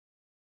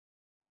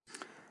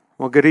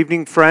Well, good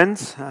evening,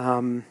 friends.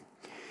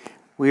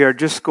 We are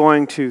just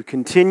going to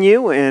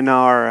continue in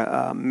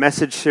our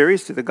message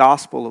series to the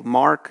Gospel of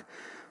Mark.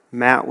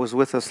 Matt was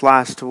with us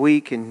last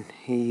week, and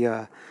he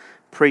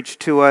preached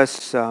to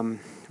us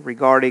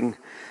regarding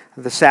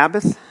the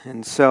Sabbath.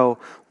 And so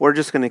we're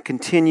just going to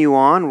continue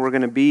on. We're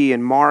going to be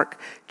in Mark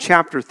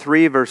chapter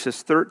 3,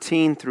 verses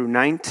 13 through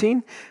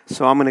 19.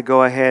 So I'm going to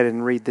go ahead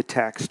and read the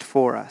text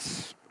for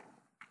us.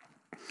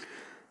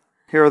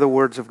 Here are the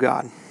words of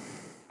God.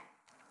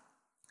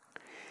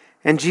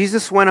 And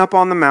Jesus went up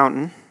on the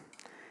mountain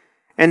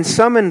and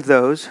summoned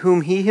those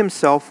whom he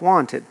himself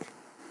wanted.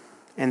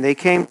 And they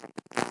came.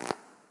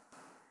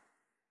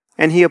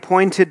 And he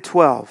appointed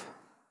 12,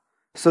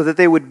 so that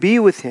they would be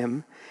with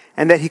him,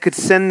 and that he could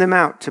send them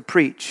out to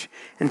preach,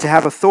 and to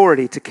have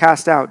authority to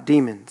cast out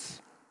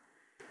demons.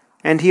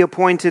 And he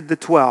appointed the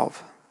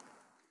 12,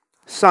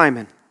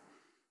 Simon,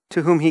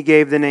 to whom he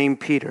gave the name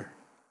Peter,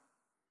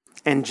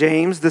 and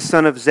James the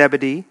son of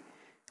Zebedee,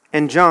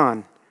 and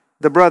John,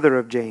 the brother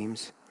of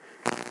James.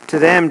 To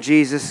them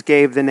Jesus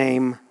gave the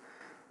name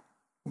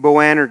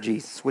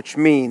Boanerges, which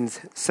means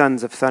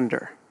sons of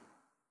thunder.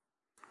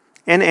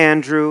 And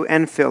Andrew,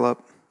 and Philip,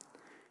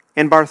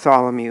 and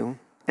Bartholomew,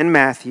 and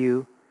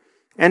Matthew,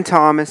 and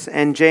Thomas,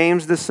 and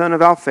James the son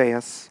of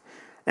Alphaeus,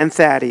 and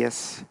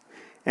Thaddeus,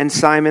 and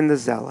Simon the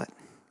Zealot,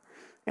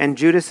 and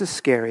Judas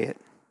Iscariot,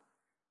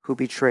 who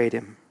betrayed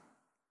him.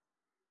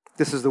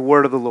 This is the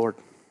word of the Lord.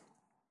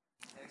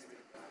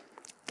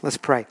 Let's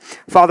pray.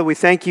 Father, we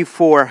thank you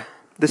for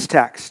this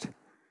text.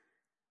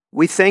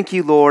 We thank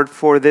you, Lord,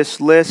 for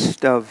this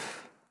list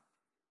of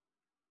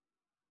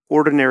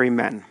ordinary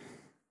men.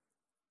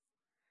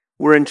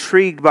 We're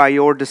intrigued by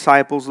your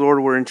disciples,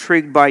 Lord. We're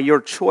intrigued by your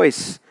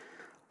choice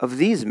of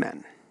these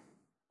men.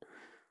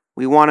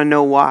 We want to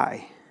know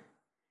why.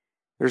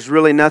 There's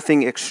really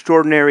nothing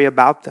extraordinary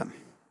about them.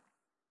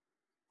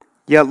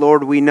 Yet,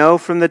 Lord, we know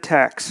from the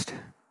text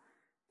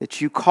that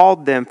you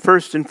called them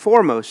first and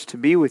foremost to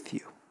be with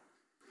you.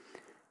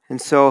 And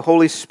so,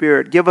 Holy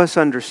Spirit, give us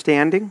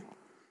understanding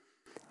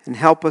and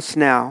help us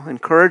now,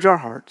 encourage our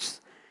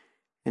hearts,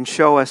 and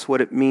show us what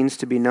it means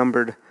to be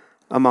numbered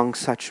among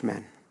such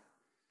men.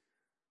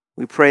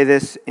 We pray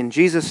this in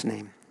Jesus'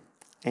 name.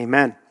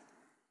 Amen.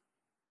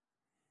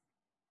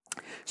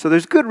 So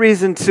there's good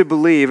reason to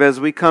believe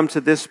as we come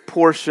to this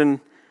portion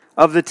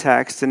of the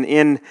text and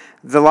in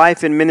the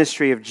life and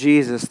ministry of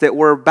Jesus that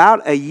we're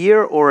about a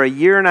year or a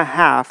year and a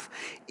half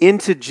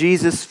into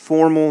Jesus'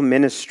 formal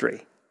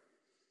ministry.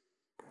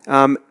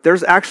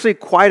 There's actually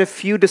quite a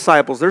few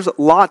disciples. There's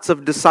lots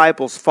of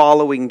disciples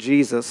following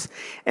Jesus.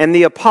 And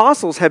the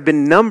apostles have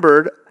been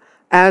numbered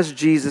as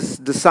Jesus'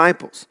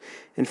 disciples.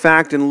 In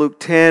fact, in Luke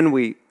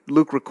 10,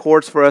 Luke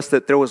records for us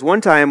that there was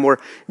one time where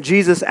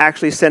Jesus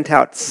actually sent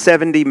out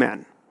 70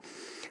 men,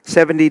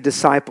 70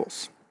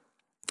 disciples.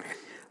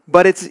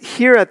 But it's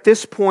here at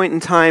this point in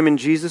time in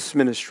Jesus'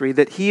 ministry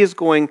that he is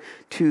going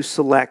to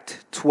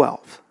select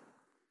 12.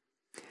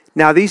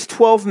 Now, these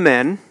 12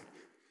 men,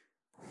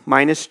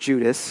 minus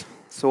Judas,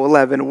 so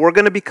 11, we're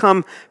going to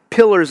become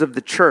pillars of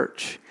the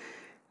church.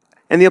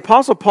 And the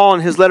Apostle Paul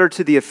in his letter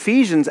to the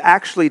Ephesians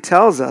actually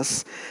tells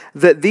us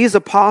that these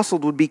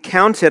apostles would be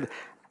counted,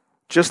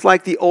 just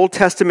like the Old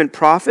Testament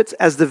prophets,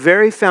 as the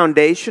very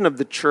foundation of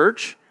the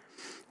church,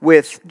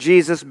 with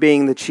Jesus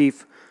being the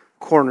chief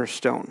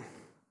cornerstone.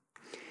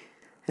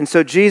 And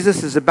so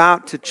Jesus is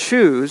about to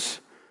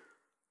choose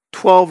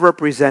 12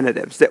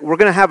 representatives that we're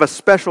going to have a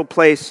special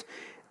place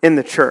in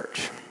the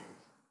church.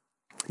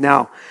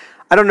 Now,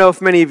 I don't know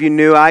if many of you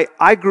knew,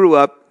 I grew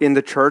up in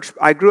the church.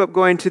 I grew up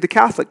going to the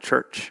Catholic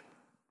Church.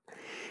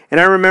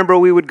 And I remember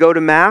we would go to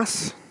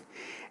Mass.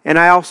 And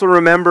I also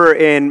remember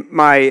in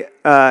my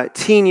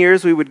teen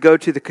years, we would go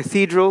to the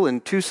cathedral in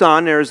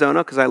Tucson,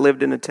 Arizona, because I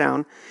lived in a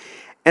town.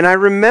 And I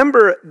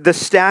remember the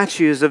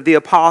statues of the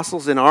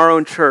apostles in our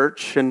own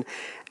church and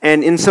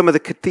in some of the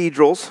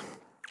cathedrals.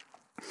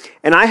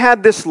 And I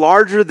had this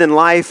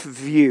larger-than-life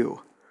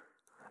view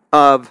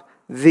of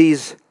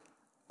these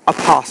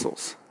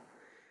apostles.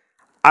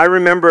 I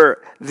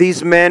remember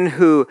these men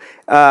who,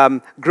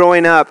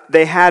 growing up,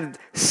 they had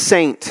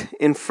Saint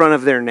in front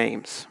of their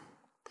names.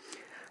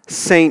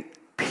 Saint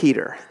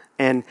Peter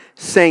and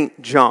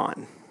Saint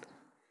John.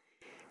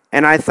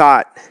 And I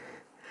thought,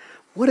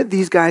 what did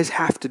these guys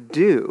have to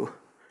do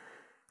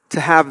to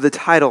have the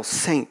title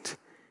Saint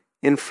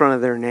in front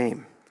of their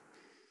name?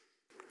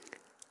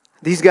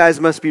 These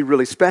guys must be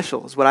really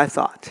special, is what I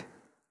thought.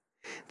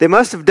 They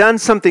must have done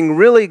something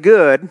really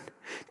good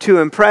to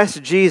impress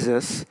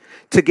Jesus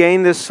to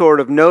gain this sort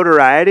of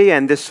notoriety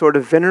and this sort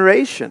of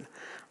veneration.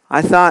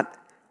 I thought,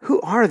 who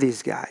are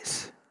these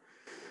guys?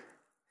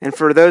 And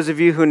for those of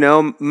you who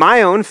know,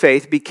 my own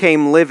faith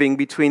became living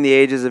between the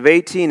ages of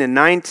 18 and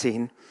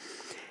 19.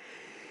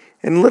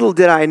 And little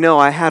did I know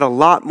I had a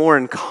lot more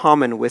in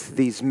common with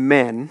these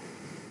men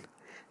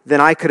than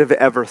I could have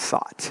ever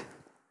thought.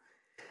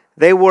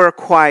 They were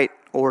quite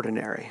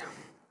ordinary.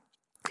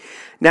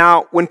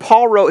 Now, when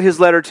Paul wrote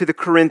his letter to the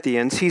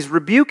Corinthians, he's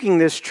rebuking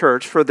this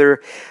church for their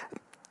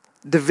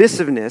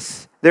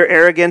divisiveness their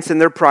arrogance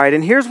and their pride.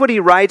 And here's what he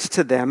writes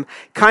to them,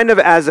 kind of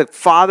as a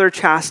father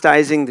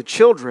chastising the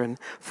children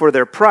for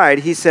their pride.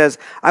 He says,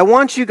 I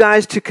want you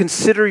guys to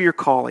consider your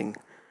calling.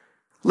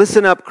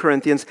 Listen up,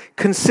 Corinthians.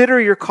 Consider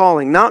your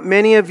calling. Not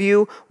many of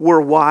you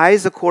were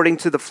wise according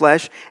to the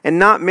flesh, and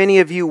not many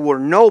of you were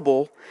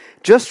noble.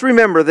 Just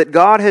remember that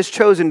God has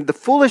chosen the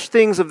foolish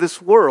things of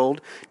this world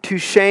to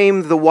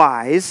shame the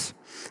wise,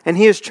 and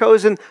he has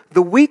chosen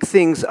the weak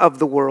things of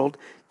the world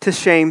to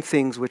shame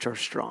things which are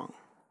strong.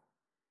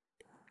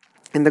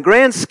 In the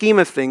grand scheme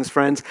of things,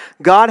 friends,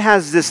 God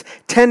has this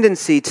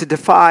tendency to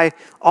defy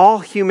all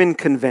human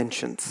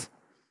conventions.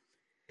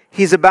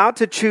 He's about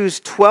to choose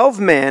 12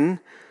 men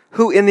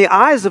who, in the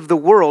eyes of the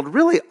world,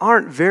 really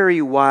aren't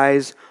very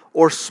wise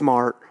or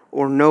smart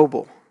or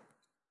noble.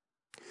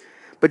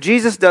 But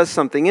Jesus does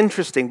something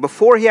interesting.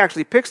 Before he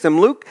actually picks them,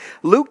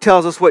 Luke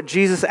tells us what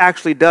Jesus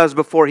actually does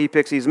before he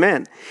picks these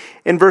men.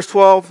 In verse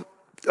 12,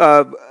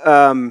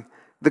 the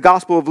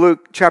Gospel of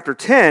Luke, chapter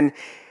 10,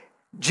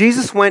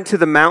 Jesus went to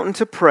the mountain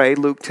to pray,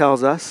 Luke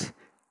tells us,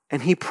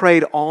 and he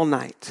prayed all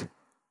night.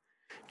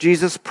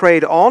 Jesus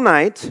prayed all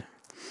night,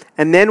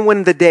 and then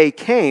when the day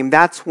came,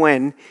 that's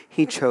when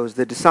he chose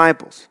the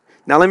disciples.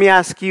 Now let me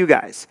ask you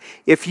guys,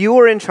 if you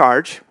were in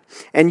charge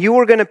and you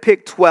were going to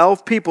pick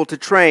 12 people to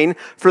train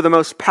for the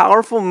most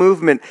powerful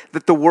movement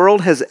that the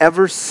world has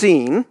ever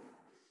seen,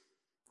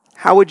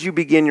 how would you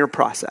begin your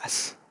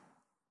process?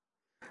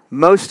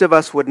 Most of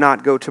us would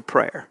not go to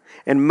prayer,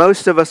 and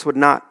most of us would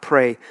not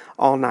pray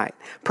all night.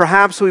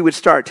 Perhaps we would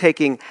start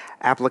taking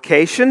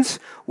applications.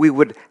 We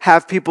would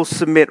have people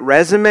submit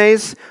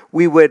resumes.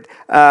 We would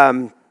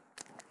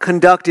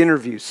conduct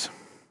interviews.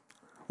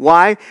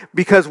 Why?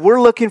 Because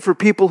we're looking for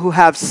people who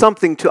have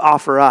something to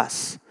offer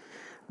us.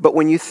 But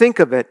when you think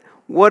of it,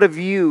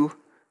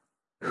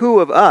 who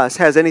of us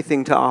has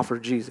anything to offer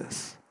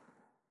Jesus?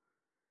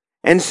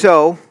 And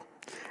so,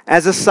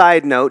 as a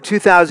side note,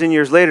 2,000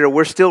 years later,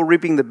 we're still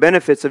reaping the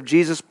benefits of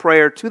Jesus'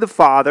 prayer to the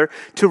Father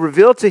to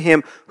reveal to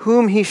him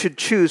whom he should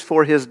choose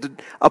for his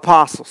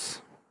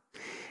apostles.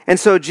 And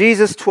so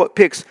Jesus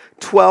picks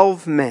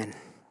 12 men.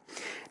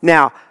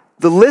 Now,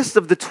 the list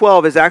of the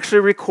 12 is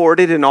actually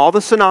recorded in all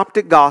the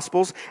synoptic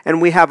gospels,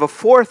 and we have a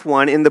fourth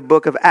one in the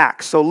book of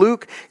Acts. So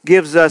Luke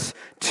gives us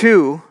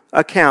 2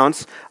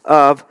 accounts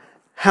of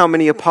how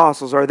many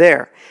apostles are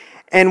there.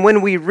 And when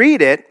we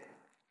read it,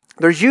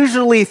 there's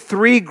usually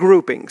 3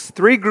 groupings,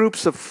 3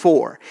 groups of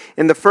 4.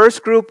 In the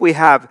first group, we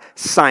have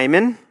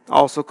Simon,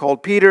 also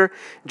called Peter,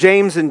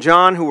 James and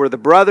John, who were the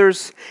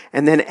brothers,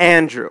 and then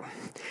Andrew.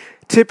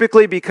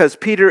 Typically, because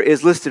Peter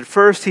is listed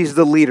first, he's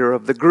the leader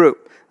of the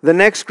group. The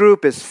next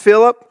group is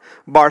Philip,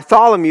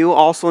 Bartholomew,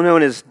 also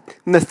known as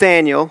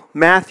Nathaniel,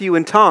 Matthew,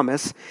 and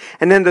Thomas.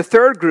 And then the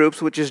third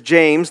group, which is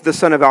James, the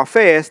son of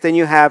Alphaeus. Then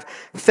you have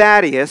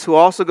Thaddeus, who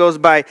also goes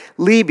by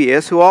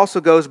Lebbaeus, who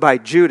also goes by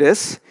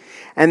Judas.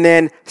 And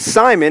then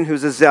Simon,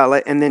 who's a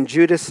zealot, and then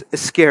Judas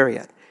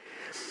Iscariot.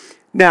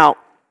 Now,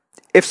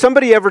 if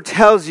somebody ever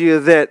tells you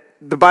that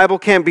the Bible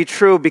can't be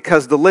true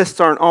because the lists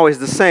aren't always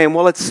the same,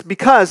 well, it's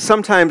because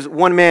sometimes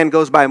one man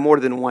goes by more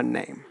than one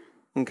name,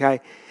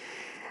 okay?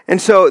 And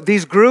so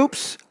these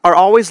groups are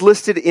always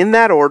listed in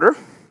that order.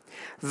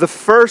 The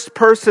first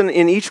person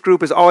in each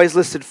group is always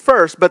listed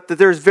first, but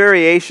there's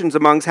variations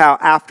amongst how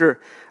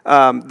after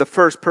the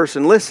first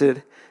person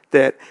listed,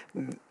 that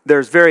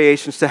there's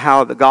variations to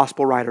how the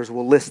gospel writers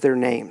will list their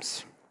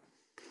names.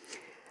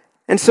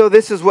 And so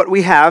this is what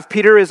we have.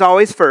 Peter is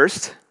always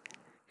first,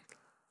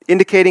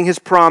 indicating his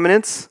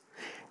prominence,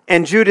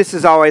 and Judas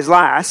is always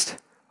last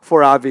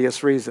for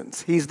obvious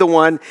reasons. He's the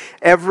one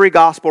every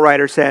gospel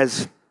writer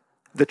says,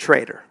 the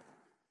traitor.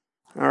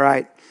 All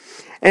right.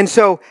 And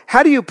so,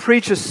 how do you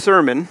preach a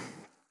sermon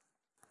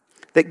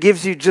that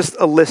gives you just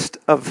a list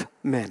of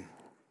men?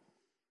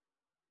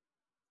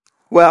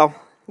 Well,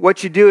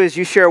 what you do is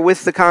you share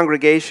with the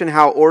congregation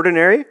how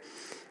ordinary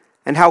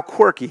and how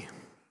quirky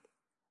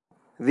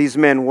these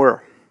men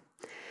were.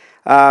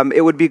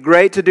 It would be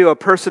great to do a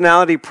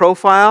personality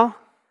profile.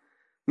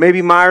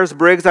 Maybe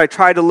Myers-Briggs. I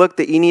tried to look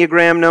the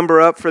Enneagram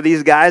number up for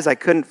these guys. I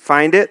couldn't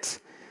find it.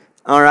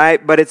 All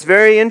right, but it's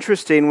very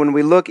interesting when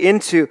we look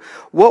into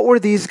what were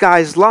these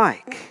guys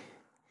like?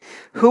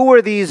 Who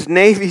were these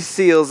Navy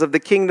SEALs of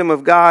the kingdom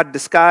of God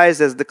disguised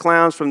as the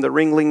clowns from the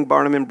Ringling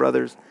Barnum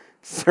Brothers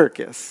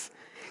circus?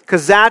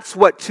 Because that's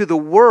what to the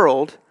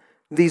world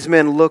these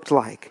men looked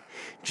like.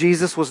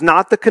 Jesus was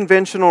not the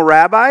conventional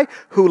rabbi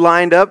who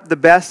lined up the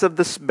best of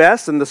the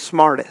best and the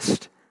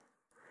smartest.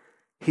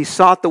 He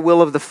sought the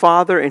will of the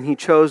Father and he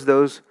chose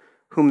those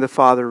whom the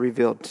Father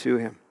revealed to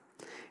him.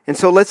 And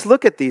so let's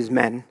look at these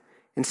men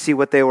and see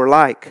what they were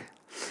like.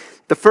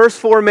 The first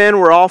 4 men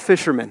were all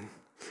fishermen.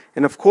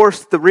 And of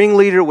course, the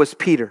ringleader was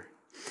Peter.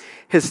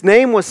 His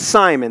name was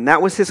Simon.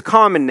 That was his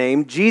common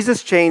name.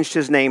 Jesus changed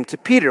his name to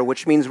Peter,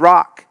 which means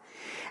rock.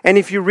 And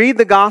if you read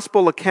the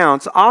gospel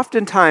accounts,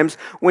 oftentimes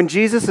when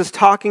Jesus is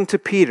talking to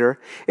Peter,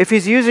 if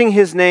he's using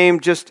his name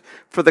just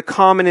for the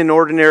common and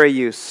ordinary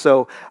use.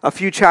 So a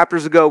few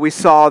chapters ago, we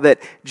saw that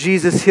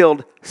Jesus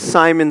healed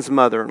Simon's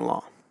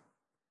mother-in-law.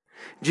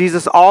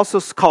 Jesus also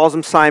calls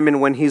him Simon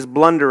when he's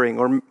blundering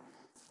or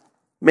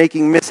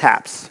making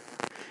mishaps.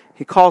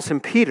 He calls him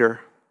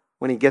Peter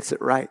when he gets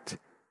it right.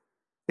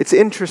 It's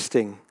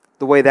interesting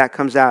the way that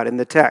comes out in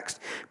the text.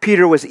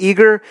 Peter was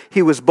eager,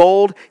 he was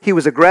bold, he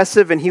was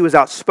aggressive, and he was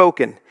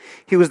outspoken.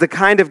 He was the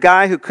kind of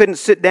guy who couldn't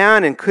sit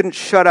down and couldn't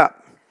shut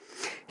up.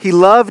 He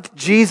loved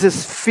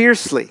Jesus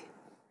fiercely,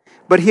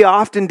 but he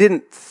often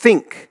didn't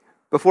think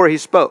before he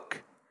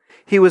spoke.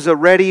 He was a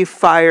ready,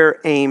 fire,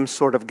 aim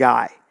sort of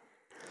guy.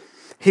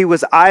 He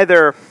was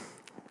either,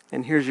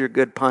 and here's your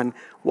good pun,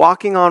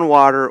 walking on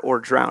water or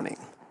drowning.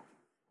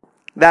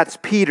 That's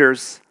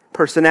Peter's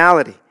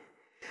personality.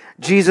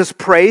 Jesus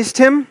praised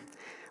him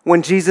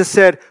when Jesus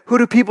said, "Who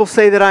do people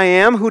say that I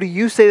am? Who do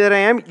you say that I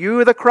am? You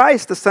are the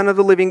Christ, the Son of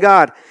the living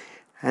God."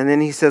 And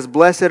then he says,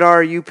 "Blessed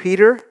are you,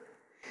 Peter."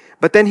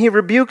 But then he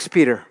rebukes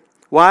Peter.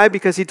 Why?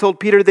 Because he told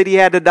Peter that he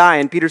had to die.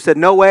 And Peter said,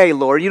 "No way,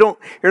 Lord. You're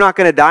not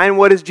going to die." And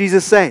what does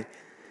Jesus say?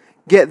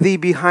 "Get thee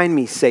behind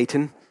me,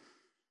 Satan."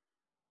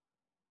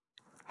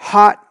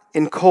 Hot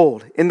and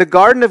cold. In the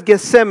Garden of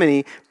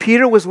Gethsemane,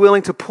 Peter was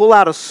willing to pull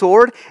out a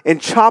sword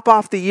and chop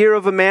off the ear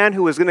of a man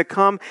who was going to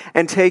come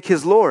and take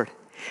his Lord.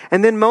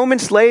 And then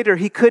moments later,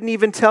 he couldn't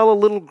even tell a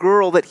little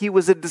girl that he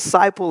was a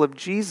disciple of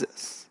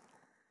Jesus.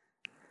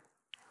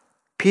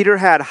 Peter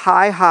had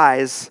high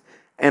highs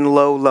and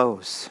low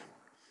lows.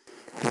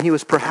 And he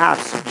was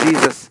perhaps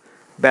Jesus'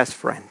 best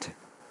friend.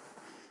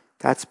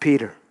 That's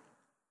Peter.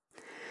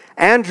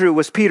 Andrew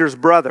was Peter's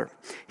brother.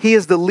 He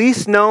is the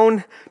least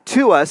known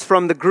to us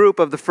from the group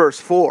of the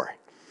first four.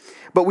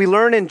 But we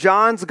learn in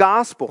John's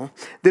gospel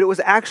that it was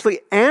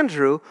actually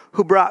Andrew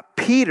who brought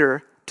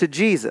Peter to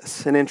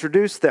Jesus and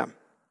introduced them.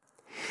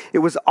 It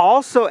was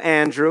also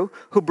Andrew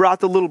who brought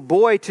the little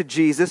boy to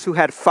Jesus who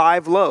had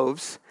 5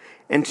 loaves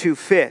and 2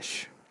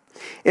 fish.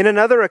 In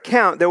another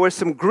account, there were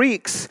some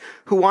Greeks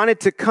who wanted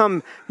to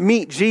come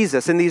meet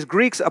Jesus. And these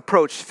Greeks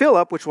approached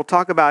Philip, which we'll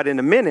talk about in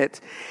a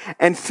minute.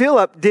 And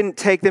Philip didn't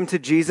take them to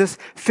Jesus.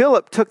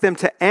 Philip took them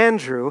to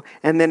Andrew.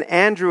 And then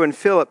Andrew and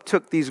Philip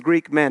took these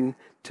Greek men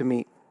to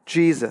meet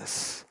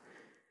Jesus.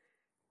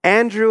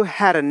 Andrew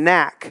had a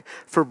knack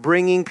for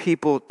bringing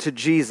people to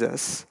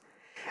Jesus.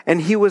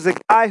 And he was a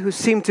guy who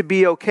seemed to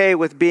be okay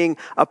with being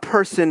a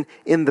person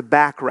in the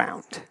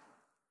background.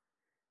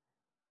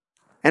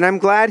 And I'm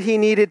glad he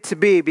needed to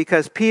be,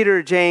 because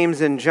Peter,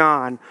 James, and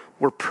John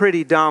were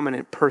pretty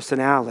dominant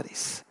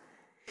personalities.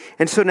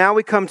 And so now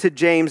we come to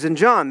James and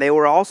John. They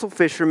were also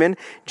fishermen.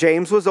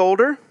 James was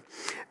older.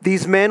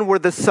 These men were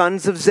the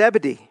sons of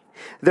Zebedee.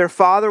 Their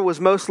father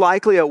was most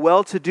likely a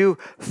well-to-do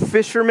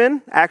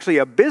fisherman, actually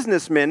a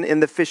businessman in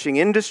the fishing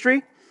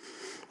industry.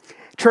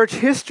 Church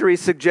history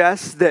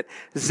suggests that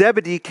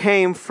Zebedee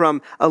came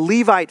from a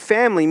Levite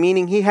family,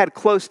 meaning he had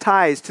close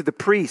ties to the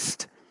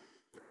priest.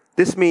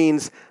 This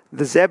means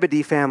the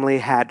Zebedee family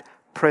had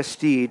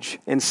prestige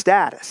and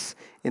status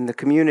in the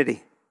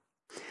community.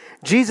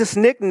 Jesus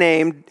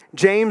nicknamed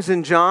James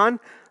and John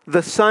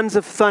the sons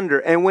of thunder.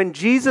 And when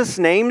Jesus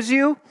names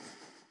you,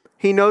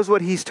 he knows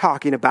what he's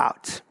talking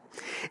about.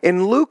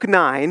 In Luke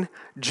 9,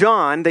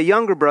 John, the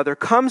younger brother,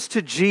 comes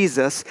to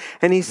Jesus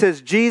and he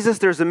says, "Jesus,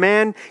 there's a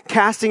man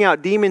casting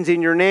out demons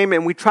in your name,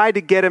 and we tried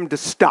to get him to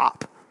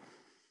stop."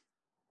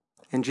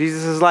 And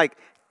Jesus is like,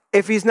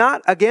 if he's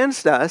not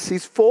against us,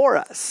 he's for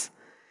us.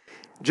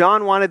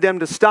 John wanted them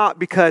to stop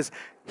because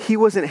he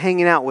wasn't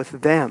hanging out with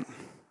them.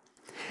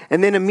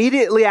 And then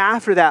immediately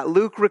after that,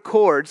 Luke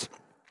records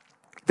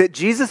that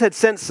Jesus had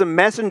sent some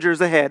messengers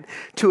ahead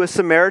to a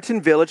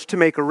Samaritan village to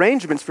make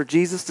arrangements for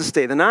Jesus to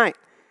stay the night.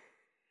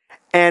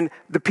 And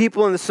the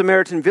people in the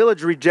Samaritan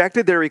village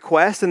rejected their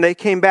request, and they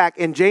came back.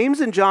 And James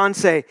and John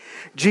say,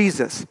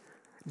 "Jesus,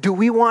 do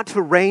we want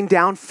to rain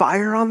down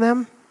fire on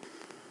them?"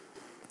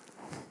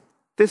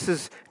 This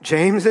is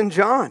James and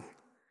John.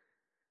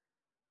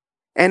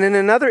 And in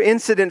another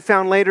incident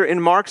found later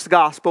in Mark's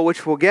gospel,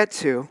 which we'll get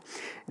to,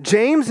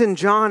 James and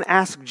John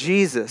ask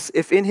Jesus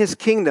if in his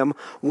kingdom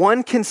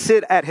one can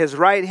sit at his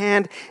right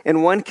hand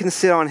and one can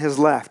sit on his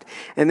left.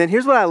 And then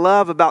here's what I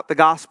love about the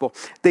gospel.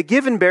 They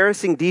give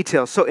embarrassing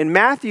details. So in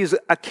Matthew's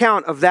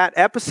account of that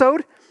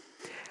episode,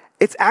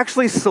 it's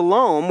actually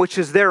Salome, which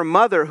is their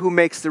mother, who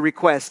makes the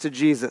request to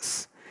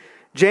Jesus.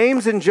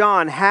 James and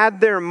John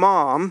had their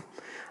mom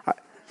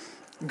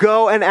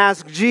go and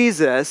ask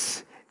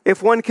Jesus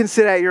if one can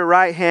sit at your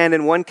right hand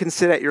and one can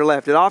sit at your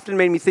left. It often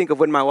made me think of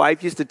when my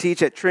wife used to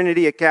teach at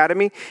Trinity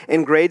Academy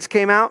and grades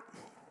came out.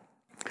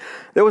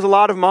 There was a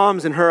lot of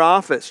moms in her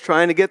office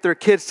trying to get their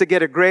kids to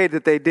get a grade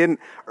that they didn't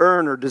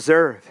earn or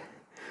deserve.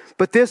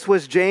 But this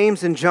was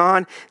James and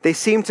John. They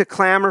seemed to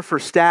clamor for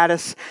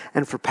status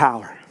and for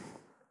power.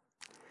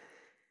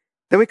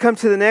 Then we come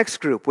to the next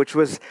group, which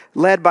was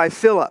led by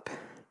Philip.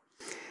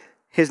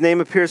 His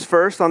name appears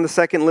first on the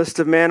second list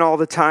of men all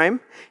the time.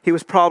 He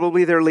was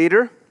probably their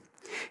leader.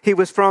 He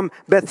was from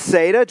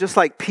Bethsaida, just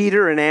like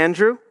Peter and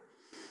Andrew.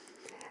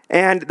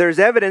 And there's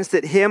evidence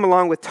that him,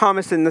 along with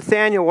Thomas and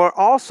Nathanael, are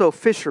also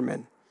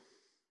fishermen.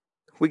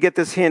 We get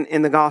this hint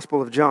in the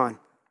Gospel of John.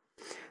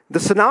 The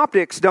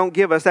synoptics don't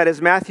give us, that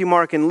is Matthew,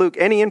 Mark, and Luke,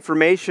 any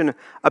information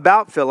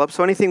about Philip.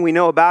 So anything we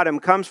know about him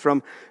comes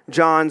from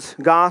John's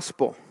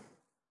gospel.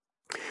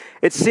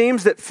 It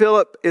seems that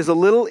Philip is a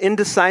little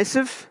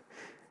indecisive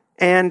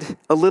and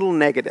a little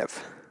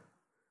negative.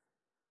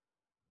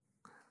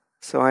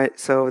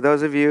 So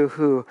those of you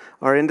who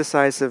are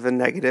indecisive and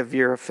negative,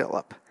 you're a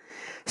Philip.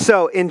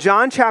 So in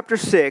John chapter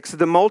 6,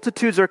 the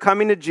multitudes are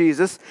coming to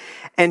Jesus,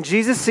 and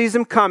Jesus sees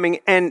them coming,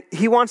 and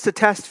he wants to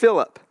test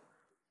Philip.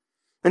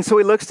 And so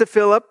he looks to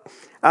Philip.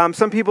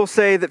 Some people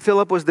say that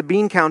Philip was the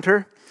bean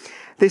counter.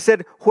 They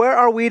said, where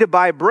are we to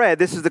buy bread?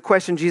 This is the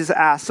question Jesus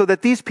asked, so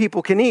that these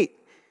people can eat.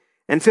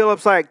 And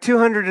Philip's like,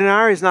 200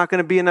 denarii is not going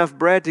to be enough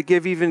bread to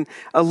give even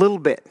a little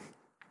bit.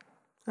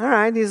 All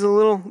right, he's a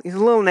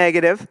little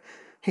negative.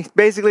 He's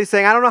basically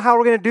saying, I don't know how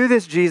we're going to do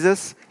this,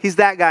 Jesus. He's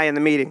that guy in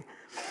the meeting.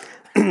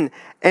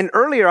 And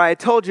earlier I had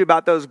told you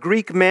about those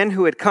Greek men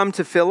who had come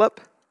to Philip.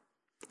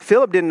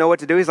 Philip didn't know what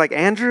to do. He's like,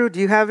 Andrew, do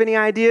you have any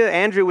idea?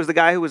 Andrew was the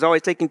guy who was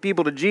always taking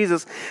people to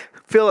Jesus.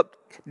 Philip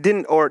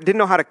didn't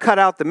know how to cut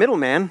out the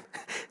middleman.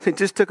 He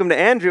just took him to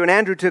Andrew, and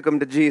Andrew took him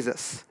to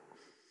Jesus.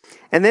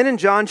 And then in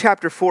John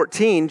chapter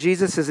 14,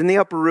 Jesus is in the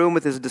upper room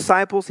with his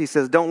disciples. He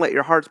says, don't let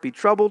your hearts be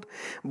troubled.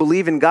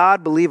 Believe in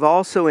God. Believe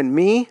also in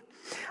me.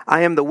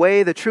 I am the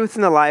way, the truth,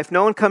 and the life.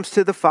 No one comes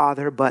to the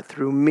Father but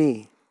through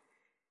me.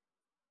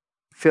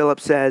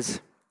 Philip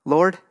says,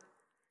 Lord,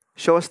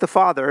 show us the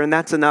Father, and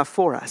that's enough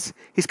for us.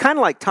 He's kind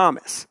of like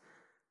Thomas.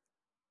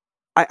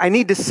 I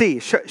need to see.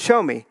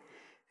 Show me.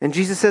 And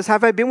Jesus says,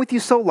 have I been with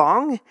you so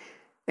long,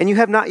 and you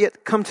have not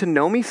yet come to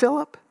know me,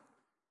 Philip?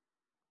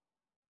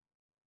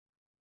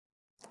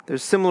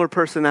 There's similar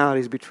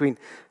personalities between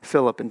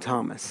Philip and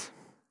Thomas.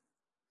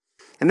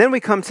 And then we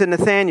come to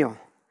Nathanael,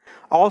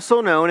 also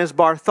known as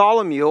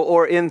Bartholomew,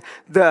 or in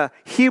the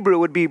Hebrew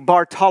would be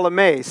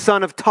Bartolome,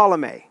 son of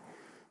Ptolemy.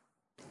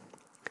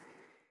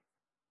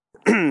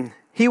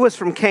 He was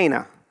from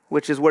Cana,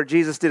 which is where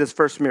Jesus did his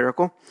first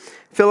miracle.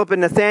 Philip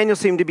and Nathanael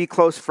seem to be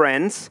close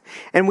friends.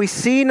 And we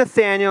see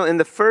Nathanael in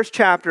the first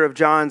chapter of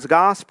John's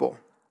gospel.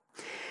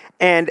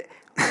 And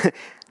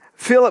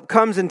Philip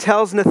comes and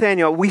tells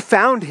Nathanael, we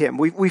found him.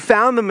 We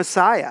found the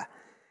Messiah.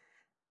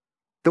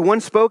 The one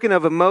spoken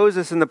of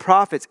Moses and the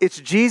prophets. It's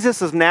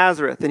Jesus of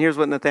Nazareth. And here's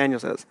what Nathanael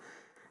says.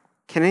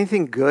 Can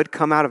anything good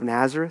come out of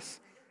Nazareth?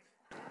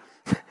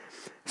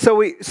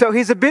 So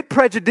he's a bit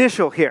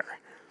prejudicial here.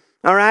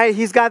 All right,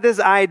 he's got this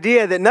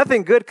idea that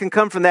nothing good can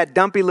come from that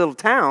dumpy little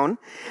town.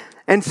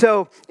 And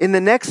so in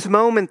the next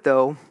moment,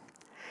 though,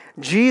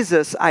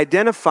 Jesus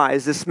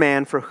identifies this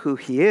man for who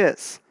he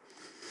is.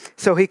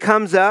 So he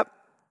comes up,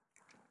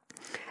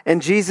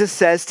 and Jesus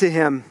says to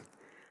him,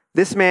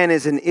 this man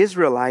is an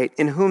Israelite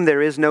in whom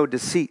there is no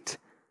deceit.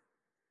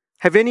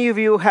 Have any of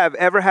you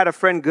ever had a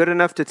friend good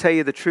enough to tell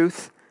you the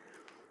truth?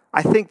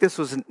 I think this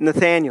was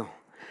Nathanael.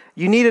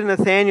 You need a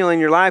Nathanael in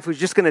your life who's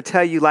just going to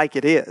tell you like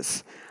it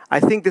is. I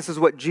think this is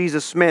what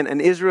Jesus meant,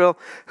 an Israel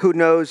who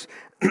knows,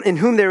 in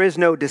whom there is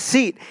no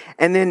deceit.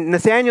 And then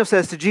Nathanael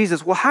says to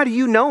Jesus, well, how do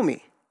you know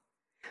me?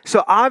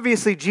 So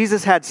obviously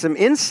Jesus had some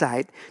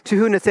insight to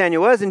who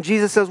Nathanael was. And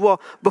Jesus says, well,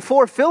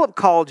 before Philip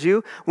called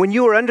you, when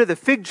you were under the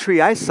fig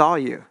tree, I saw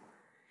you.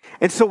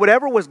 And so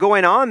whatever was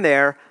going on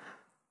there,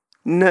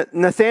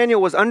 Nathanael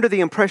was under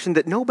the impression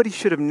that nobody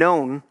should have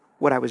known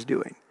what I was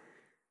doing.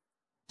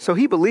 So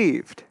he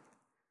believed.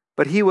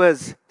 But he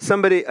was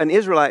an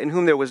Israelite in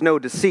whom there was no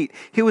deceit.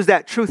 He was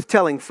that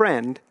truth-telling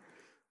friend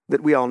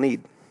that we all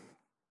need.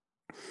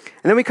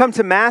 And then we come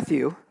to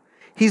Matthew.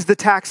 He's the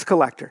tax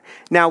collector.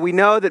 Now we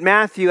know that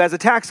Matthew, as a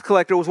tax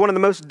collector, was one of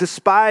the most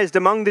despised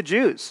among the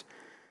Jews.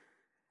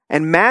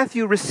 And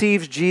Matthew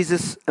receives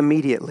Jesus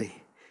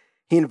immediately.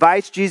 He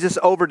invites Jesus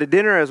over to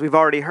dinner, as we've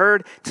already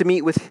heard, to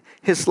meet with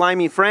his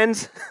slimy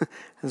friends,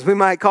 as we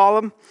might call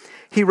them.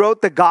 He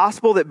wrote the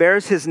gospel that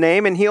bears his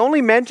name, and he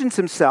only mentions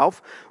himself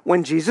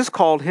when Jesus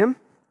called him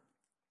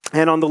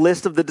and on the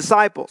list of the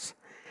disciples.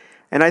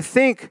 And I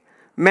think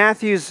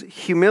Matthew's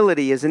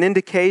humility is an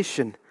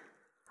indication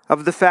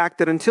of the fact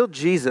that until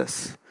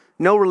Jesus,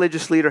 no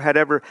religious leader had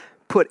ever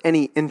put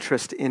any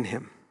interest in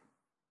him.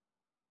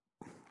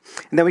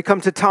 And then we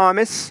come to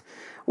Thomas,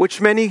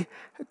 which many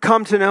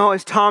come to know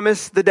as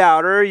Thomas the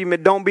Doubter. You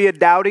don't be a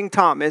doubting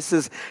Thomas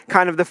is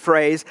kind of the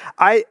phrase.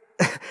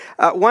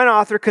 One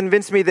author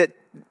convinced me that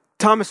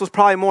Thomas was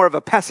probably more of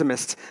a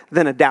pessimist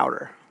than a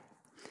doubter.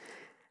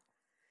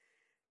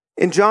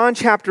 In John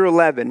chapter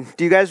 11,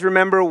 do you guys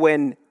remember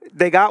when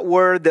they got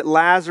word that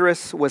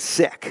Lazarus was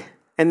sick?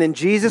 And then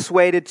Jesus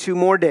waited 2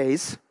 more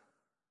days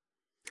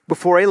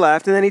before he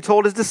left. And then he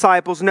told his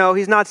disciples, no,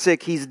 he's not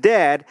sick, he's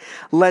dead.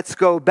 Let's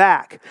go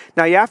back.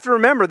 Now you have to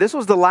remember, this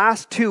was the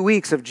last 2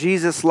 weeks of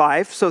Jesus'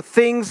 life. So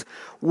things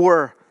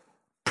were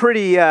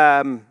pretty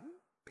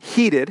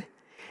heated.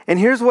 And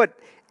here's what,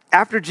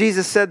 after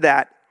Jesus said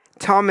that,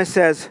 Thomas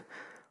says,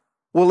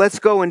 well, let's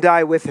go and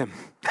die with him.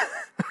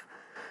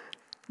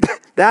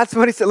 That's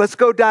what he said. Let's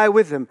go die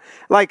with him.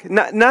 Like,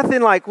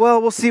 nothing like,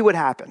 well, we'll see what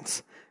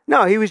happens.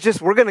 No, he was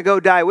just, we're going to go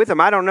die with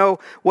him. I don't know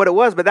what it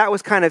was, but that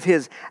was kind of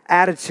his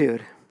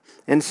attitude.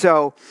 And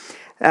so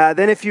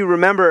Then if you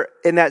remember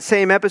in that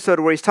same episode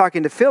where he's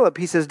talking to Philip,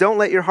 he says, don't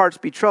let your hearts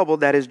be troubled.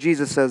 That is,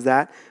 Jesus says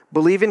that.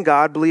 Believe in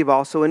God, believe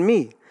also in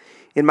me.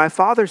 In my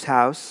Father's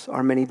house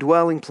are many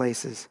dwelling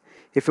places.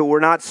 If it were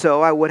not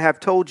so, I would have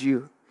told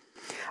you.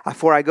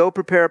 For I go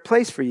prepare a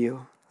place for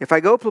you. If I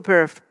go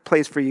prepare a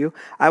place for you,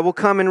 I will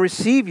come and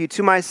receive you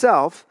to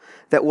myself,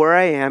 that where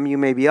I am, you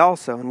may be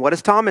also. And what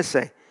does Thomas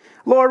say?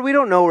 Lord, we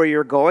don't know where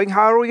you're going.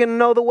 How are we going to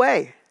know the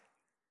way?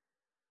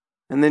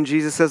 And then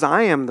Jesus says,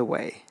 I am the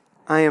way.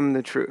 I am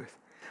the truth.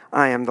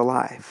 I am the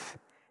life.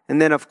 And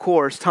then, of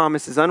course,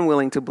 Thomas is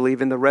unwilling to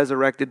believe in the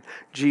resurrected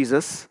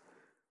Jesus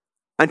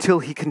until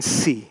he can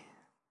see.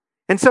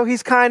 And so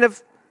he's kind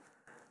of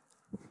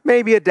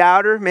maybe a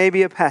doubter,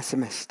 maybe a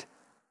pessimist.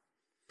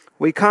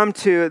 We come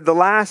to the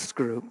last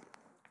group.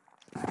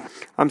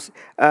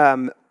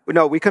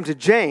 We come to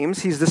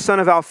James. He's the son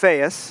of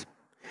Alphaeus.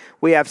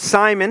 We have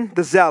Simon,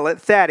 the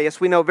zealot,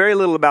 Thaddeus. We know very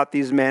little about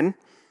these men.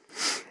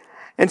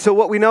 And so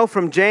what we know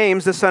from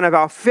James, the son of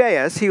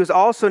Alphaeus, he was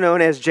also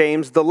known as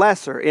James the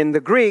Lesser. In the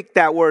Greek,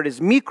 that word is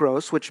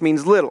mikros, which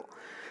means little.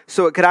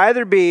 So it could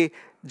either be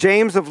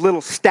James of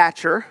little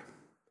stature.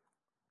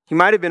 He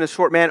might have been a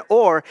short man,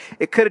 or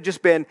it could have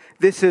just been,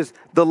 this is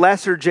the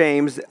lesser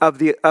James of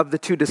the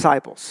two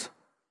disciples.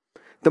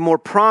 The more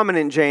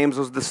prominent James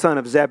was the son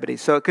of Zebedee.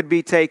 So it could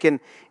be taken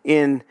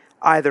in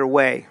either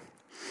way.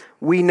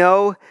 We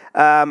know,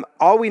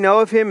 all we know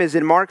of him is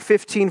in Mark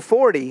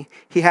 15:40,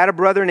 he had a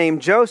brother named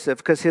Joseph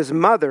because his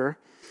mother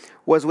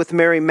was with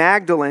Mary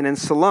Magdalene and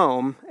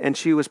Salome, and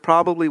she was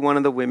probably one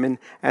of the women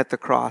at the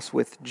cross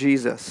with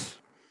Jesus.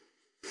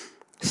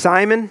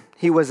 Simon,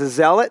 he was a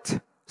zealot,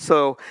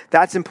 so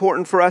that's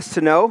important for us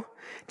to know.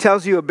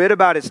 Tells you a bit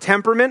about his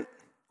temperament.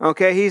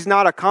 Okay, he's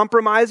not a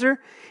compromiser.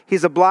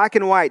 He's a black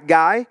and white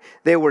guy.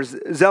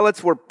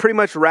 Zealots were pretty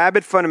much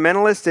rabid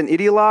fundamentalists and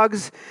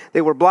ideologues.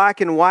 They were black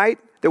and white.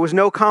 There was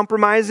no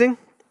compromising.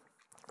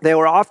 They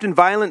were often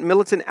violent,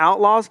 militant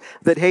outlaws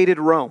that hated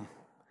Rome.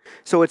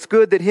 So it's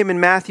good that him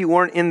and Matthew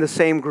weren't in the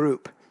same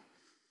group,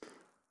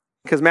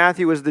 because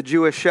Matthew was the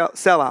Jewish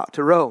sellout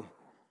to Rome.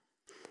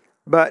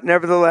 But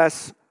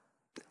nevertheless,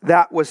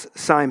 that was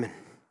Simon.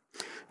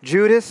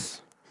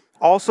 Judas,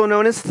 also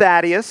known as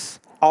Thaddeus,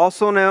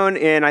 also known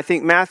in, I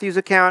think, Matthew's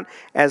account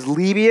as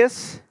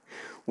Lebbeus.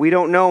 We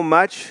don't know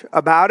much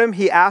about him.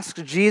 He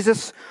asked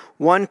Jesus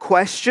one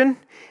question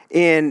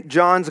in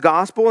John's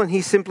gospel, and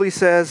he simply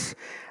says,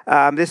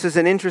 this is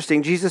an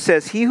interesting, Jesus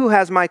says, he who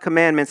has my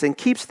commandments and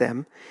keeps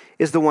them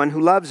is the one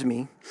who loves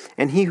me,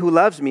 and he who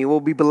loves me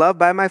will be beloved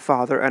by my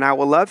Father, and I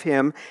will love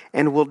him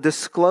and will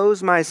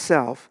disclose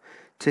myself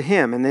to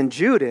him. And then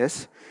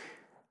Judas,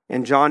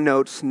 and John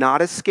notes,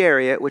 not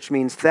Iscariot, which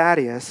means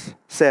Thaddeus,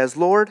 says,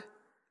 Lord,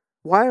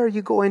 why are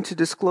you going to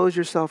disclose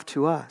yourself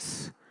to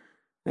us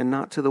and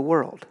not to the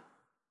world?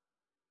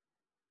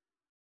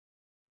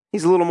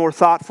 He's a little more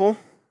thoughtful.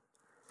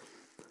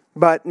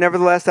 But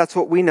nevertheless, that's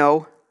what we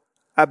know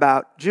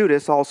about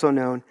Judas, also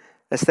known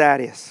as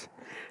Thaddeus.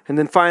 And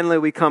then finally,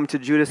 we come to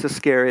Judas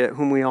Iscariot,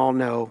 whom we all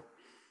know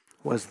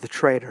was the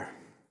traitor.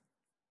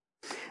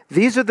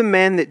 These are the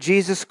men that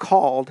Jesus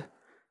called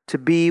to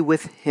be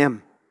with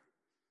him.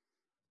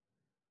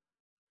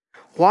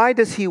 Why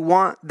does he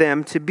want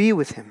them to be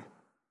with him?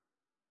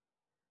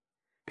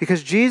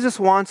 Because Jesus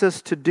wants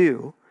us to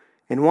do,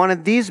 and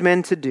wanted these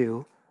men to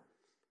do,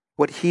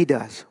 what he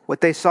does,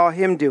 what they saw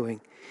him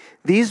doing.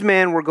 These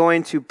men were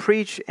going to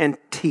preach and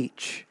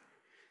teach.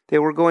 They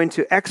were going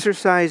to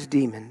exorcise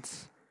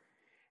demons.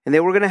 And they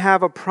were going to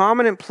have a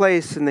prominent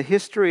place in the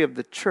history of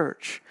the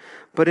church.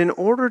 But in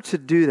order to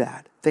do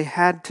that, they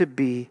had to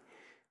be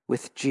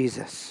with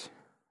Jesus.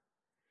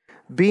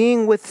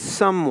 Being with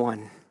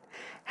someone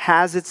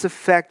has its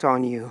effect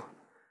on you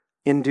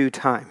in due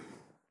time.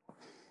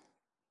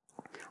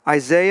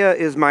 Isaiah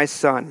is my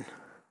son.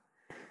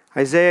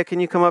 Isaiah, can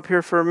you come up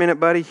here for a minute,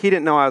 buddy? He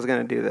didn't know I was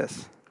going to do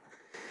this.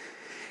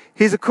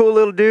 He's a cool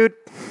little dude.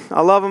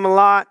 I love him a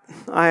lot.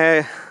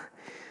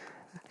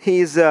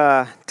 He's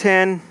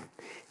 10,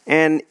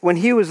 and when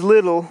he was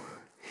little,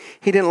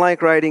 he didn't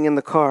like riding in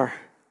the car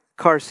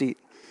seat.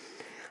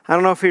 I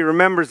don't know if he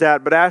remembers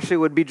that, but Ashley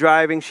would be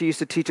driving. She used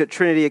to teach at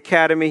Trinity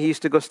Academy. He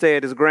used to go stay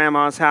at his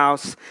grandma's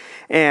house,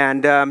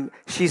 and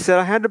she said,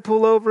 I had to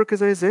pull over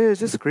because Isaiah is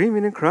just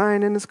screaming and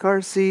crying in his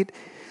car seat.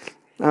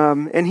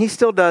 And he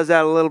still does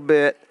that a little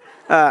bit.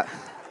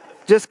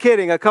 Just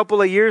kidding. A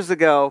couple of years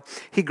ago,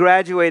 he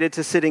graduated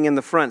to sitting in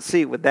the front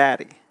seat with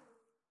Daddy.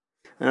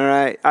 All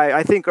right.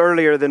 I think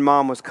earlier than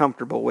Mom was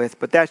comfortable with,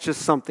 but that's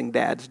just something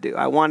dads do.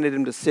 I wanted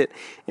him to sit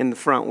in the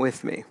front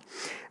with me.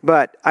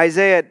 But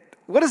Isaiah,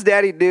 what does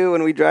Daddy do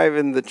when we drive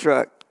in the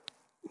truck?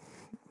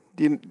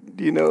 Do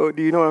you know what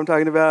I'm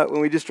talking about?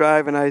 When we just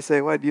drive and I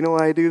say, "What? Do you know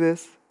why I do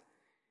this?"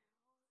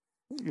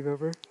 You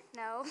remember?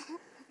 No.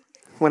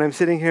 When I'm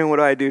sitting here, and what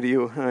do I do to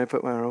you? And I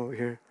put my arm over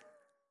here.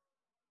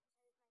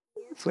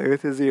 Play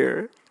with his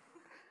ear.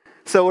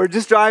 So we're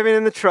just driving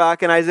in the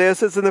truck, and Isaiah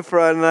sits in the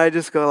front, and I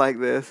just go like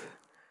this.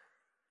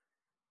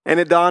 And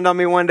it dawned on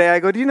me one day, I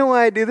go, do you know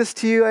why I do this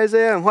to you,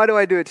 Isaiah? And why do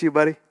I do it to you,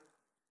 buddy? Your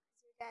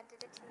dad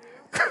did it to you.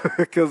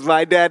 because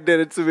my dad did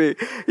it to me.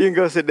 You can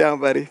go sit down,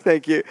 buddy.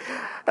 Thank you.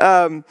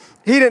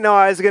 He didn't know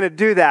I was going to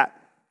do that.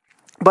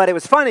 But it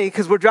was funny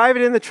because we're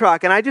driving in the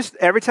truck, and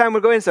every time we're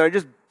going inside, I'm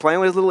just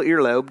playing with his little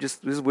earlobe,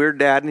 just this weird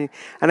dad. And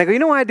I go, you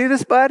know why I do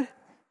this, bud?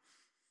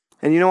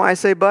 And you know why I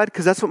say bud?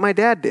 Because that's what my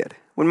dad did.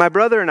 When my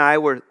brother and I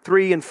were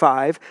 3 and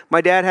 5,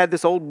 my dad had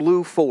this old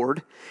blue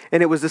Ford,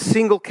 and it was a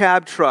single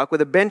cab truck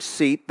with a bench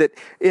seat that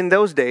in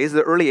those days,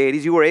 the early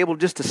 80s, you were able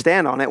just to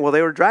stand on it while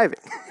they were driving.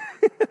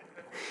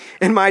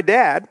 And my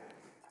dad,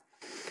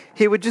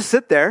 he would just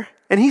sit there,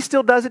 and he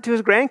still does it to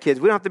his grandkids.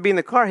 We don't have to be in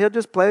the car. He'll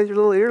just play with your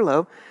little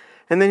earlobe.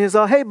 And then he's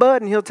all, hey,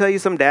 bud, and he'll tell you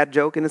some dad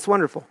joke, and it's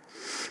wonderful.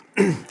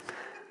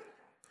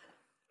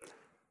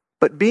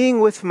 But being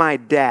with my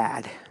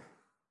dad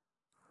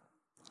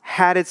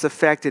had its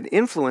effect and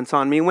influence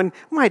on me when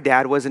my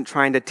dad wasn't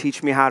trying to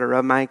teach me how to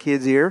rub my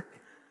kid's ear.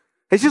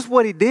 It's just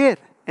what he did,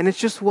 and it's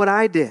just what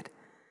I did.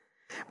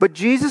 But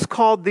Jesus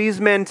called these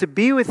men to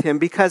be with him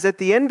because at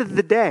the end of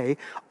the day,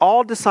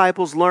 all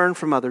disciples learn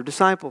from other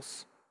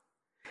disciples.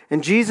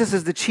 And Jesus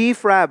is the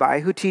chief rabbi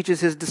who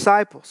teaches his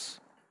disciples.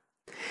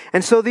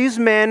 And so these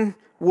men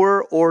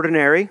were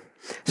ordinary.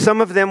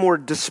 Some of them were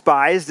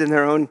despised in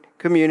their own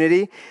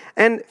community,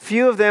 and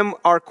few of them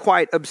are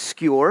quite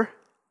obscure.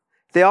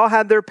 They all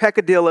had their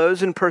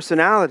peccadillos and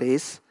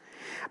personalities.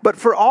 But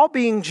for all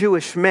being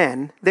Jewish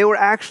men, they were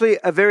actually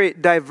a very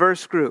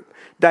diverse group.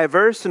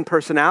 Diverse in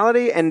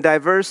personality and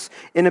diverse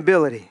in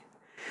ability.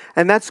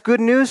 And that's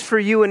good news for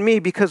you and me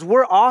because we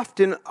are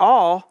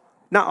all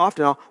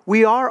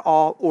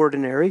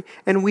ordinary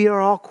and we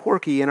are all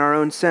quirky in our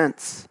own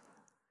sense.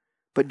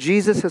 But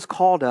Jesus has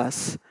called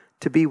us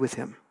to be with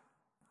him.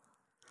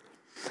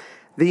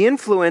 The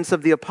influence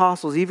of the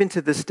apostles, even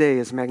to this day,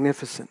 is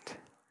magnificent.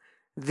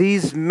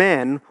 These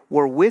men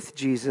were with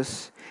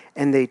Jesus,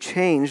 and they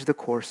changed the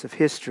course of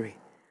history.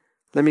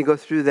 Let me go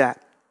through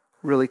that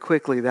really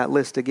quickly, that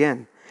list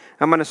again.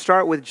 I'm going to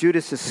start with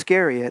Judas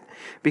Iscariot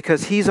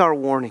because he's our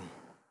warning.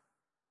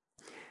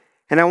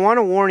 And I want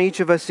to warn each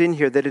of us in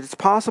here that it's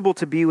possible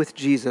to be with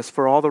Jesus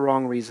for all the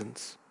wrong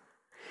reasons.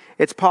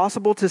 It's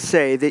possible to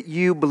say that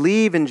you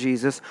believe in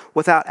Jesus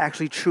without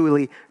actually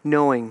truly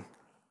knowing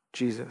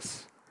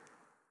Jesus.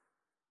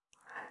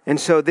 And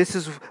so this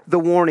is the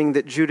warning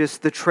that Judas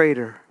the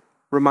traitor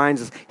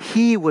reminds us.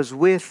 He was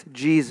with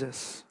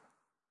Jesus.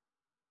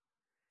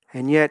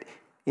 And yet,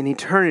 in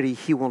eternity,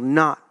 he will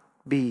not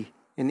be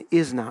and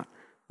is not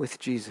with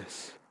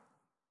Jesus.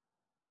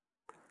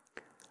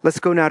 Let's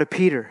go now to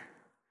Peter.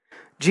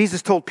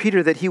 Jesus told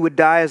Peter that he would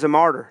die as a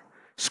martyr.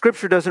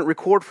 Scripture doesn't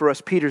record for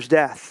us Peter's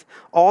death.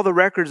 All the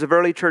records of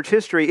early church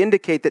history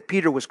indicate that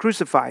Peter was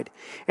crucified.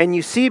 And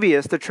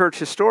Eusebius, the church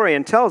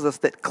historian, tells us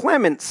that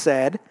Clement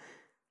said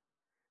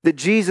that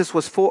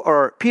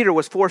Peter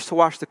was forced to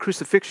watch the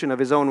crucifixion of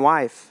his own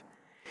wife.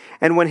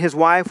 And when his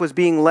wife was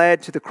being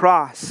led to the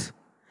cross,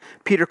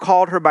 Peter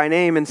called her by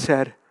name and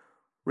said,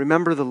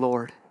 "Remember the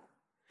Lord."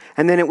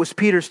 And then it was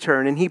Peter's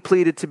turn, and he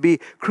pleaded to be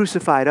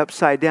crucified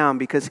upside down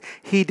because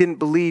he didn't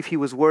believe he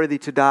was worthy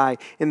to die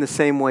in the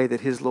same way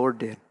that his Lord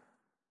did.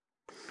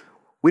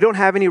 We don't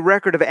have any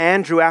record of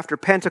Andrew after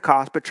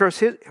Pentecost, but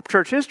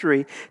church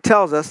history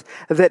tells us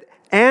that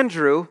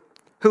Andrew,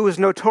 who was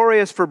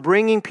notorious for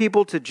bringing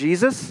people to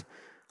Jesus,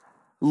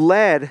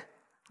 led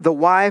the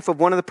wife of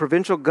one of the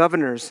provincial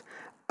governors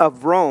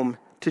of Rome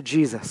to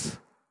Jesus.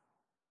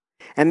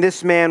 And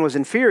this man was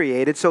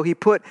infuriated, so he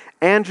put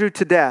Andrew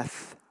to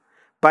death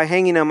by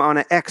hanging him on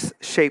an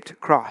X-shaped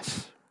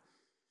cross.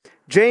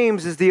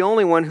 James is the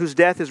only one whose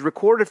death is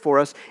recorded for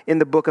us in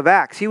the book of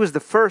Acts. He was the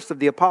first of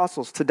the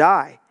apostles to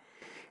die,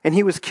 and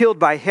he was killed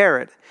by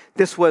Herod.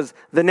 This was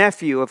the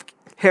nephew of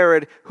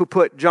Herod who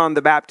put John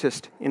the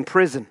Baptist in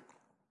prison.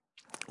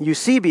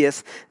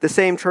 Eusebius, the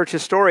same church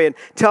historian,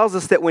 tells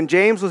us that when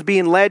James was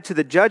being led to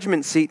the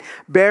judgment seat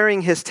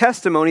bearing his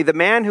testimony, the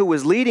man who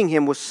was leading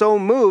him was so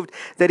moved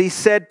that he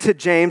said to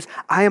James,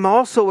 "I am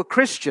also a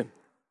Christian."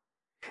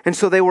 And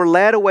so they were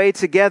led away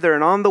together,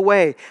 and on the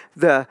way,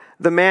 the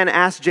man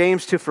asked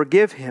James to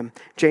forgive him.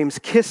 James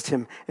kissed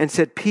him and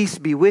said, "Peace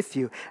be with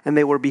you," and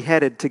they were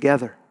beheaded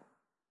together.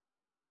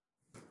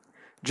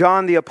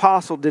 John the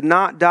Apostle did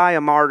not die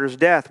a martyr's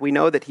death. We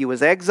know that he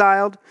was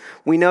exiled.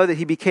 We know that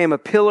he became a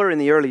pillar in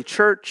the early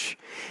church.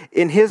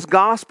 In his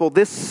gospel,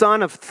 this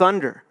son of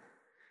thunder,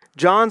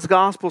 John's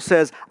gospel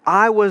says,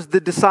 "I was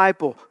the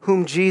disciple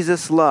whom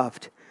Jesus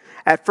loved."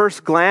 At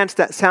first glance,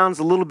 that sounds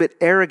a little bit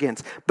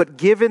arrogant, but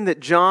given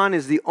that John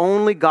is the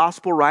only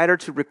gospel writer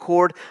to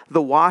record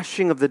the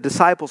washing of the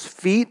disciples'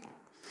 feet,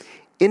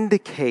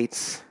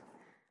 indicates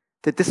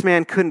that this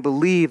man couldn't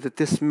believe that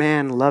this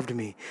man loved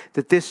me,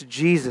 that this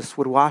Jesus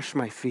would wash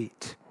my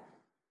feet.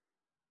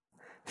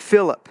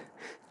 Philip.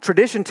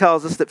 Tradition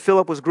tells us that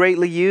Philip was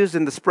greatly used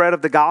in the spread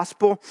of the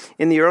gospel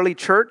in the early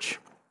church,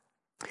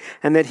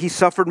 and that he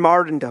suffered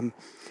martyrdom.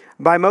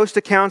 By most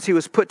accounts, he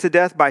was put to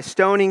death by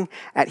stoning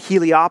at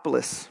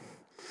Heliopolis,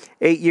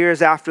 8 years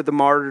after the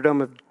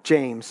martyrdom of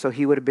James, so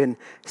he would have been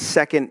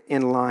second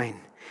in line.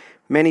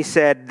 Many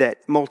said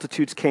that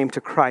multitudes came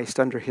to Christ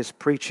under his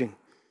preaching.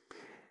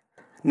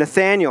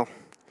 Nathanael.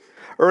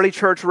 Early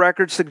church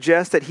records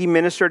suggest that he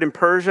ministered in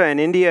Persia and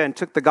India and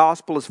took the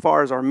gospel as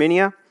far as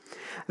Armenia.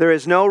 There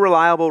is no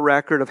reliable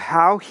record of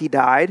how he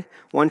died.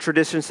 One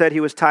tradition said he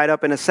was tied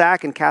up in a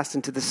sack and cast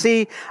into the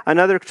sea.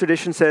 Another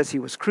tradition says he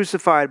was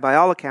crucified. By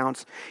all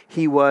accounts,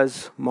 he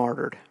was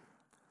martyred.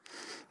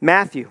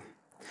 Matthew.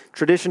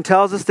 Tradition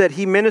tells us that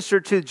he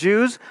ministered to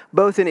Jews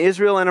both in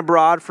Israel and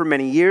abroad for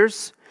many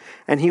years,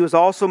 and he was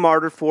also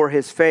martyred for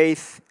his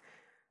faith.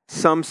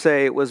 Some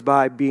say it was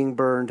by being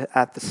burned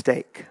at the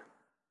stake.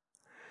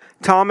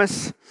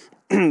 Thomas,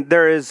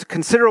 there is a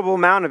considerable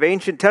amount of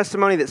ancient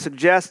testimony that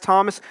suggests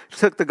Thomas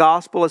took the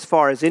gospel as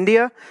far as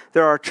India.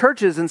 There are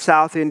churches in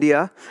South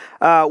India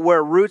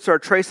where roots are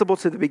traceable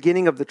to the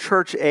beginning of the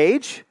church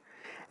age,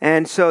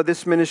 and so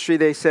this ministry,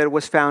 they said,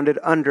 was founded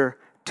under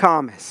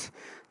Thomas.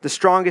 The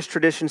strongest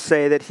traditions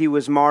say that he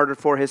was martyred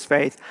for his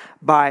faith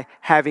by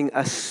having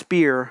a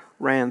spear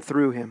ran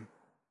through him.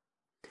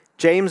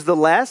 James the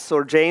Less,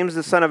 or James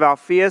the son of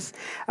Alphaeus,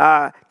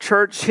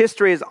 church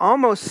history is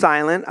almost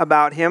silent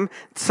about him.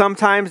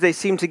 Sometimes they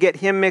seem to get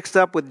him mixed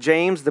up with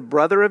James, the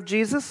brother of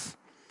Jesus.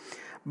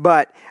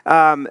 But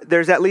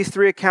there's at least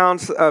 3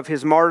 accounts of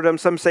his martyrdom.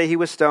 Some say he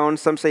was stoned,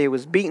 some say he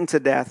was beaten to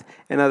death,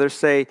 and others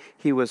say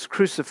he was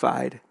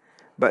crucified.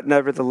 But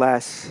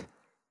nevertheless,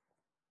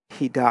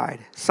 he died.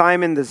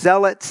 Simon the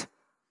Zealot.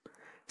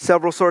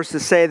 Several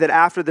sources say that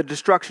after the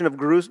destruction of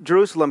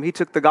Jerusalem, he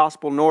took the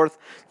gospel north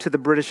to the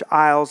British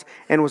Isles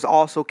and was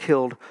also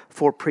killed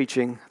for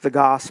preaching the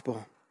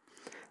gospel.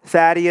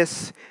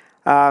 Thaddeus,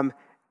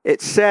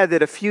 it said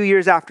that a few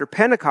years after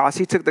Pentecost,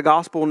 he took the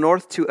gospel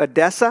north to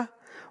Edessa,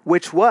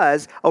 which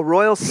was a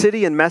royal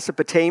city in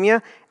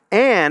Mesopotamia.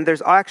 And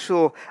there's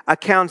actual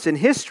accounts in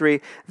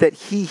history that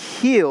he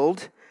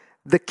healed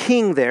the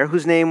king there,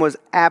 whose name was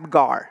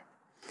Abgar.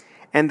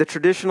 And the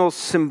traditional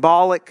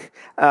symbolic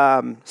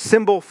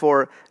symbol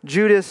for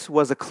Judas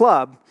was a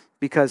club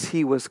because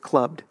he was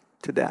clubbed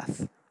to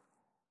death.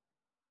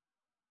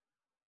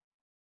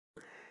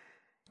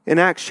 In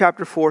Acts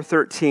chapter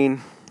 4:13,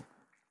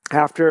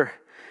 after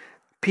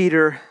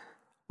Peter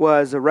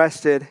was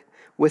arrested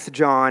with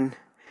John,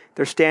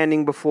 they're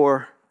standing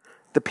before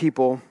the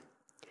people.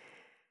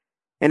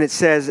 And it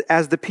says,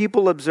 as the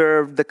people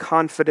observed the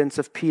confidence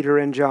of Peter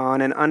and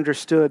John and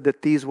understood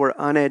that these were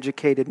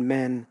uneducated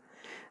men,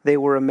 they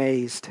were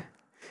amazed,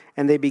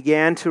 and they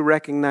began to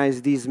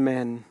recognize these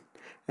men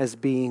as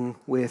being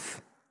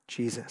with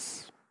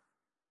Jesus.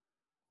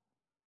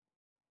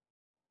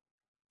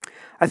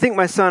 I think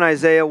my son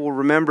Isaiah will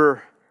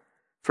remember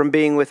from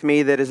being with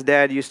me that his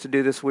dad used to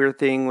do this weird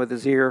thing with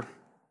his ear,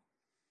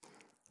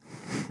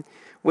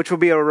 which will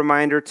be a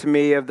reminder to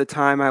me of the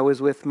time I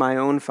was with my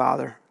own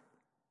father.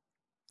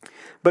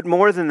 But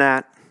more than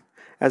that,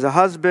 as a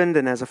husband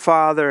and as a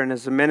father and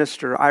as a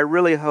minister, I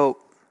really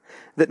hope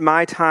that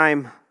my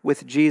time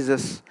with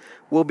Jesus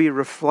will be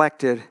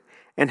reflected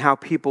in how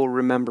people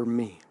remember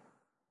me.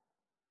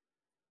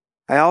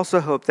 I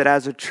also hope that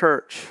as a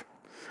church,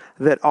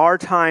 that our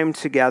time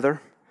together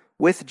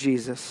with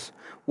Jesus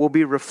will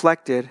be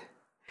reflected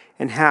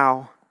in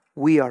how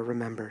we are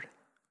remembered.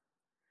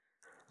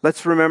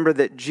 Let's remember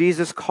that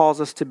Jesus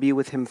calls us to be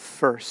with him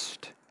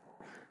first,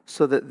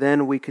 so that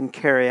then we can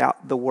carry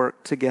out the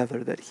work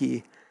together that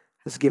he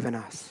has given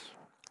us.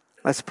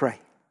 Let's pray.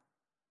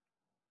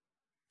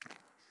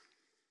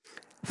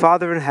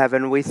 Father in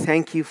heaven, we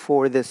thank you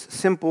for this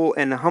simple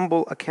and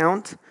humble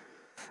account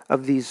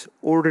of these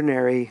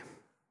ordinary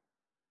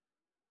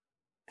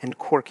and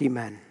quirky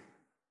men.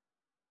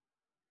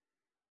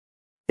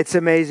 It's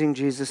amazing,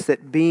 Jesus,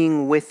 that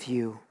being with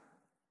you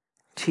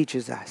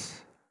teaches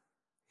us.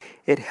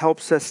 It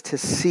helps us to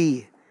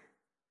see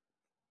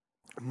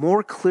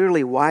more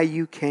clearly why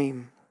you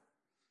came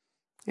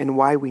and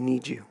why we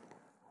need you.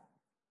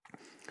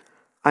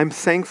 I'm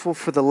thankful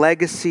for the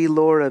legacy,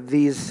 Lord, of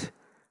these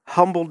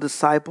humble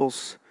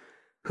disciples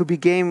who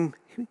became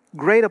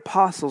great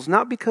apostles,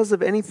 not because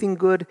of anything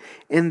good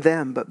in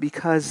them, but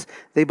because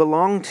they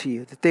belonged to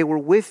you, that they were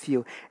with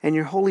you, and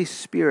your Holy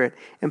Spirit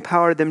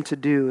empowered them to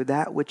do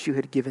that which you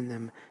had given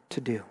them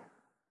to do.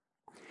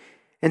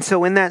 And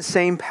so in that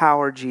same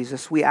power,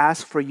 Jesus, we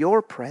ask for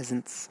your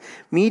presence,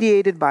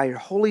 mediated by your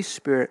Holy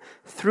Spirit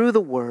through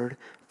the Word,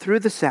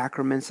 through the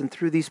sacraments, and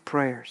through these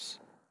prayers,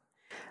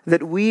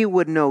 that we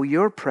would know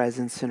your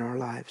presence in our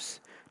lives,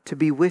 to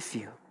be with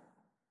you,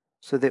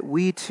 so that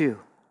we too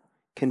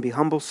can be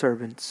humble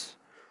servants,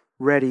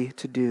 ready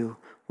to do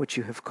what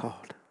you have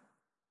called.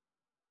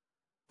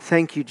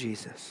 Thank you,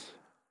 Jesus.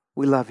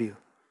 We love you.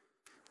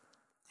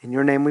 In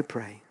your name we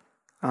pray.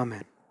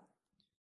 Amen.